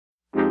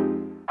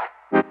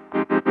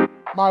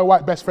My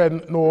White Best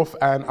Friend North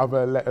and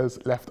Other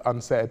Letters Left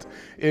Unsaid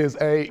is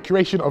a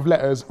curation of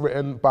letters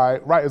written by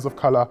writers of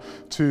colour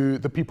to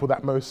the people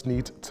that most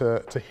need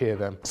to hear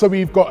them. So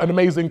we've got an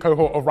amazing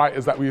cohort of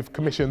writers that we've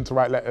commissioned to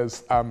write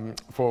letters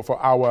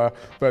for our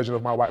version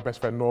of My White Best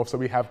Friend North. So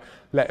we have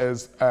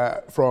letters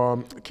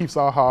from Keith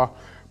Saha,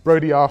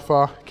 Brody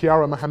Arthur,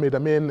 Kiara Mohammed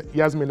Amin,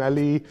 Yasmin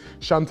Ali,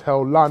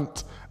 Chantel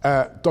Lunt,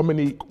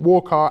 Dominique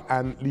Walker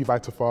and Levi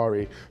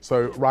Tafari.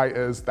 So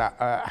writers that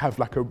have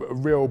like a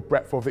real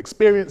breadth of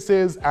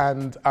experiences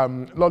and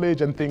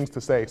knowledge and things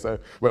to say. So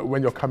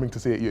when you're coming to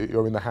see it,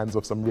 you're in the hands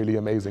of some really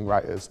amazing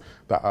writers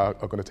that are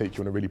going to take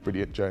you on a really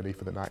brilliant journey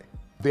for the night.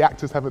 The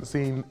actors haven't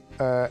seen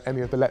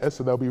any of the letters,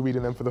 so they'll be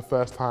reading them for the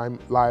first time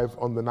live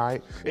on the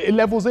night. It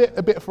levels it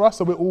a bit for us,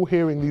 so we're all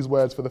hearing these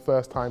words for the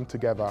first time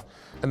together.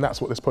 And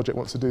that's what this project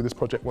wants to do. This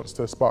project wants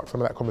to spark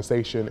some of that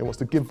conversation. It wants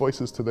to give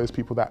voices to those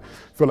people that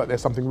feel like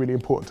there's something really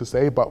important to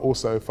say, but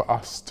also for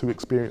us to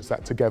experience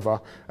that together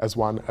as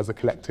one, as a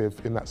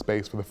collective in that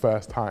space for the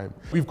first time.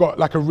 We've got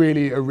like a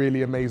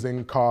really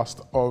amazing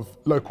cast of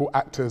local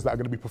actors that are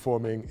going to be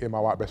performing in My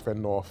White Best Friend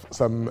North.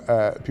 Some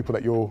people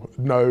that you'll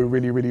know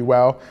really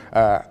well.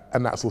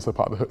 And that's also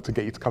part of the hook to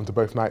get you to come to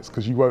both nights,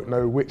 because you won't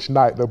know which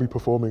night they'll be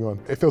performing on.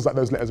 It feels like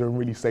those letters are in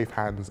really safe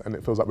hands, and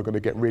it feels like we're going to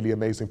get really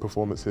amazing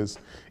performances,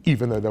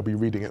 even though they'll be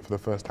reading it for the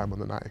first time on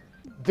the night.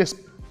 This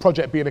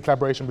project being a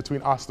collaboration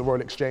between us, the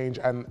Royal Exchange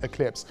and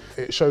Eclipse,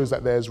 it shows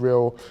that there's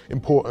real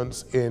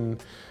importance in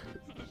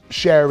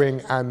sharing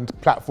and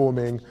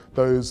platforming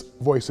those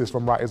voices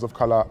from writers of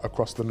colour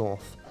across the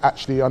North.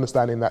 Actually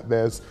understanding that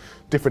there's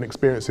different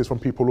experiences from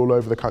people all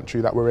over the country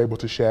that we're able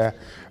to share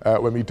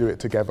when we do it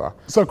together.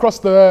 So across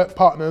the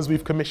partners,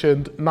 we've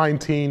commissioned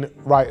 19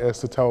 writers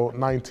to tell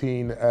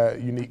 19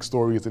 unique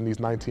stories in these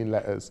 19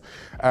 letters.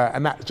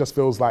 And that just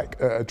feels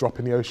like a drop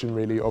in the ocean,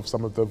 really, of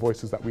some of the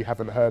voices that we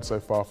haven't heard so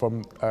far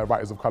from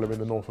writers of colour in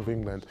the north of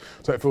England.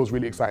 So it feels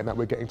really exciting that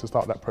we're getting to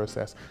start that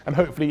process and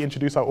hopefully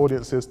introduce our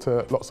audiences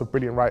to lots of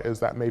brilliant writers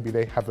that maybe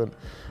they haven't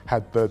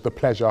had the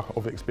pleasure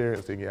of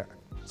experiencing yet.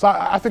 So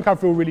I think I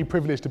feel really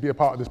privileged to be a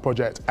part of this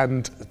project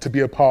and to be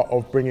a part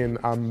of bringing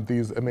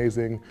these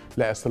amazing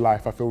letters to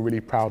life. I feel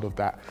really proud of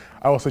that.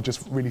 I also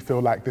just really feel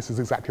like this is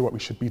exactly what we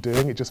should be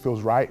doing. It just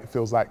feels right. It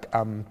feels like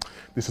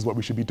this is what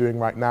we should be doing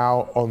right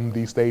now on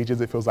these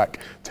stages. It feels like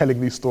telling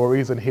these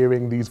stories and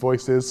hearing these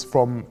voices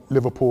from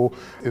Liverpool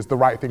is the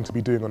right thing to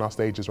be doing on our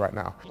stages right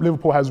now.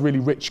 Liverpool has really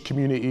rich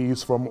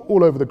communities from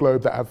all over the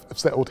globe that have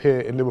settled here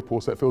in Liverpool,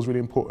 so it feels really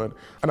important.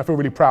 And I feel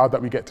really proud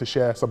that we get to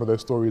share some of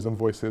those stories and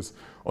voices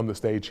on the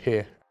stage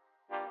here.